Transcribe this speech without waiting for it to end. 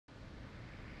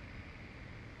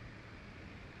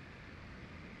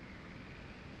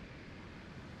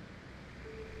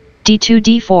d2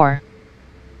 d4.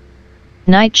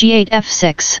 Knight g8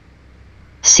 f6.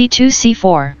 c2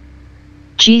 c4.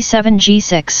 g7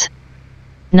 g6.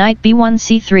 Knight b1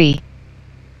 c3.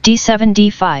 d7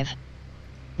 d5.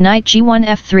 Knight g1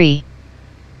 f3.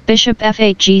 Bishop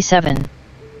f8 g7.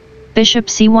 Bishop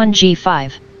c1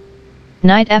 g5.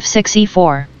 Knight f6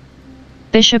 e4.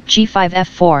 Bishop g5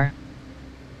 f4.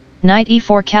 Knight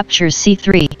e4 captures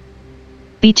c3.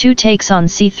 b2 takes on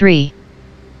c3.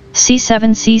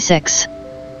 c7 c6.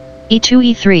 e2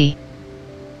 e3.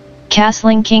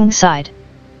 Castling king side.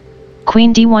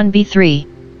 Queen d1 b3.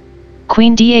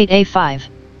 Queen d8 a5.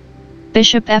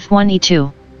 Bishop f1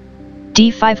 e2.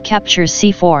 d5 captures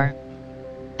c4.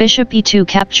 Bishop e2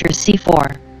 captures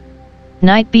c4.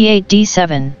 Knight b8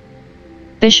 d7.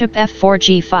 Bishop f4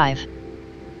 g5.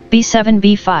 b7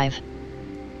 b5.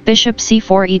 Bishop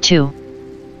c4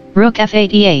 e2. Rook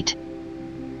f8 e8.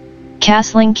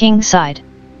 Castling king side.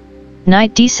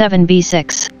 Knight d7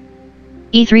 b6.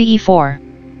 e3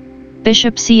 e4.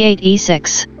 Bishop c8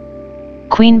 e6.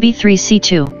 Queen b3 c2.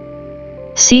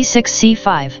 c6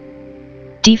 c5.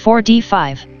 d4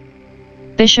 d5.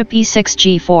 Bishop e6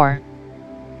 g4.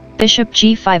 Bishop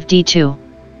g5 d2.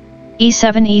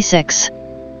 e7 e6.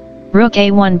 Rook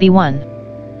a1 b1.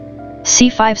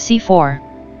 c5 c4.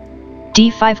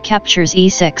 d5 captures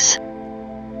e6.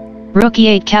 Rook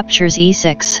e8 captures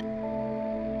e6.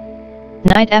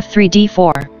 Knight f3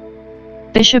 d4.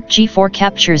 Bishop g4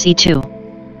 captures e2.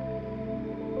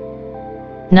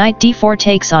 Knight d4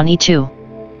 takes on e2.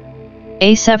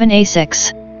 a7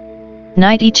 a6.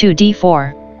 Knight e2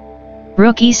 d4.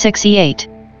 Rook e6 e8.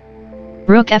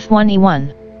 Rook f1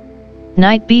 e1.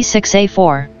 Knight b6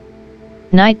 a4.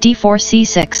 Knight d4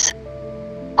 c6.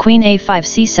 Queen a5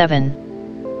 c7.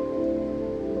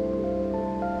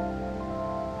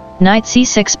 Knight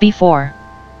c6 b4.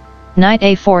 Knight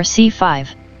a4 c5.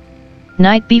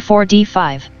 Knight b4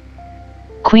 d5.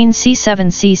 Queen c7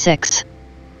 c6.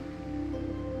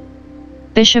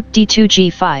 Bishop d2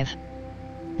 g5.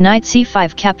 Knight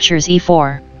c5 captures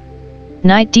e4.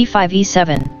 Knight d5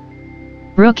 e7.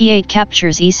 Rook e8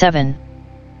 captures e7.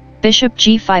 Bishop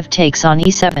g5 takes on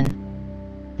e7.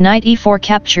 Knight e4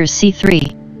 captures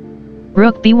c3.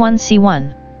 Rook b1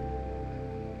 c1.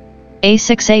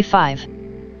 a6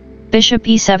 a5. Bishop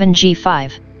e7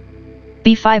 g5.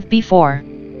 b5 b4.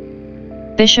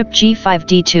 Bishop g5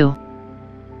 d2.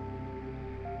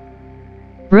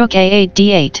 Rook a8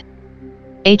 d8.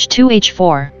 h2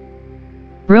 h4.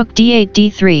 Rook d8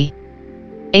 d3.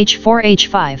 h4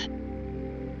 h5.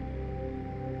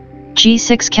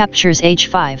 g6 captures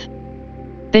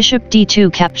h5. Bishop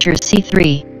d2 captures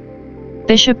c3.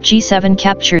 Bishop g7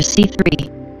 captures c3.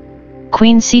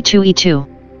 Queen c2 e2.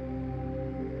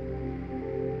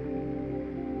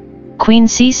 Queen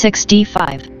c6 d5.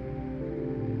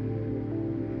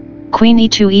 Queen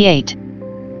e2 e8.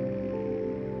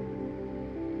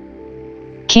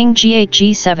 King g8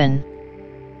 g7.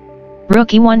 Rook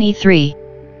e1 e3.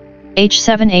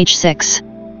 h7 h6.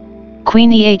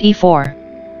 Queen e8 e4.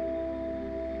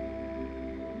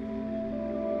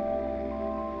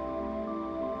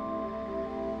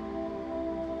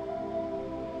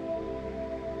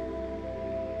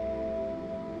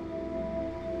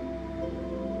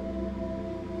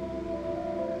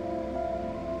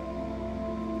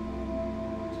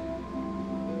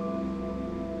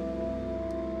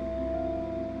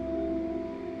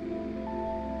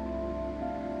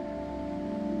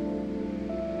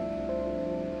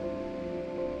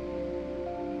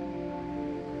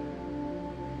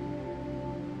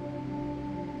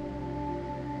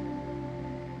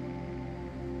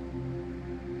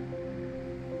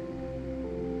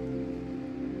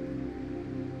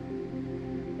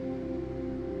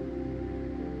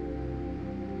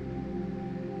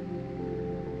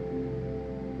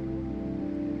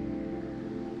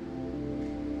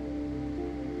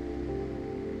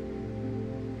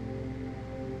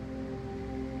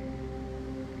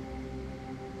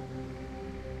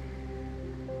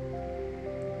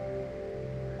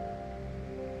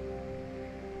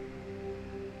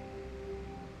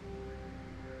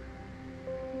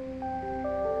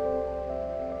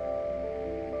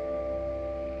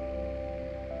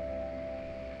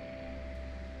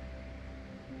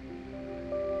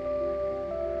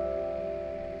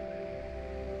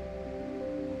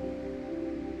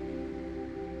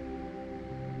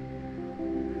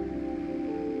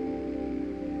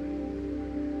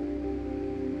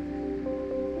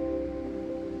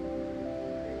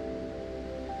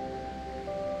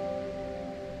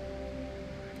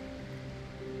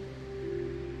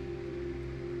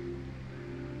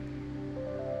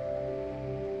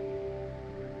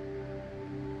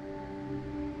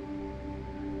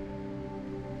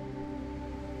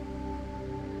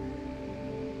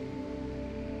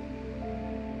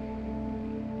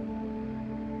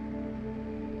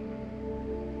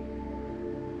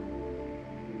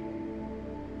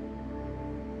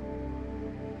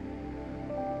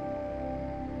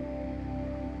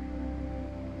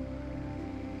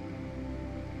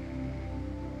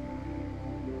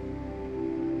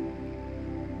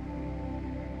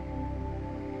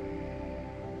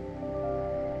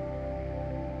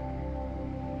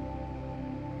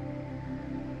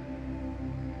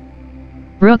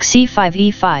 Rook c5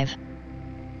 e5.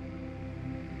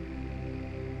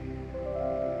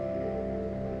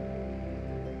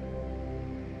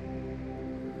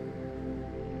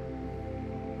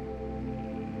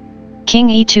 King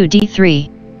e2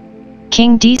 d3.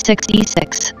 King d6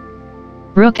 e6.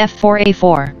 Rook f4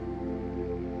 a4.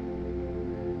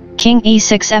 King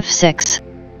e6 f6.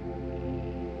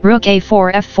 Rook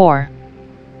a4 f4.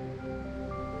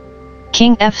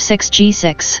 King f6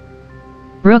 g6.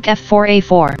 Rook f4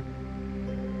 a4.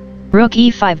 Rook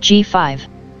e5 g5.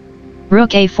 Rook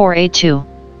a4 a2.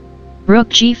 Rook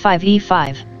g5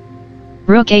 e5.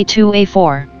 Rook a2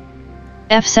 a4.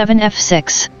 f7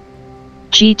 f6.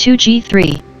 g2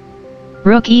 g3.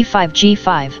 Rook e5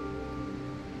 g5.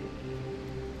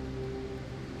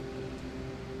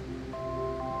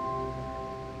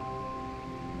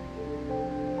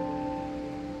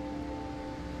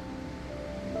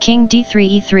 King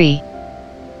d3 e3.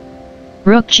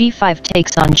 Rook g5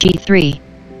 takes on g3.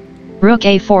 Rook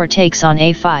a4 takes on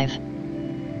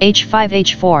a5. h5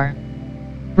 h4.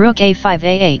 Rook a5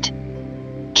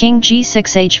 a8. King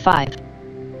g6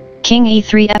 h5. King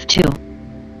e3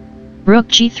 f2. Rook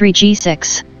g3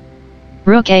 g6.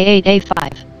 Rook a8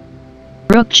 a5.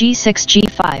 Rook g6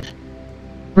 g5.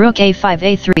 Rook a5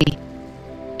 a3.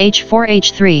 h4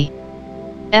 h3.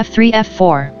 f3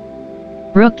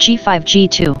 f4. Rook g5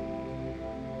 g2.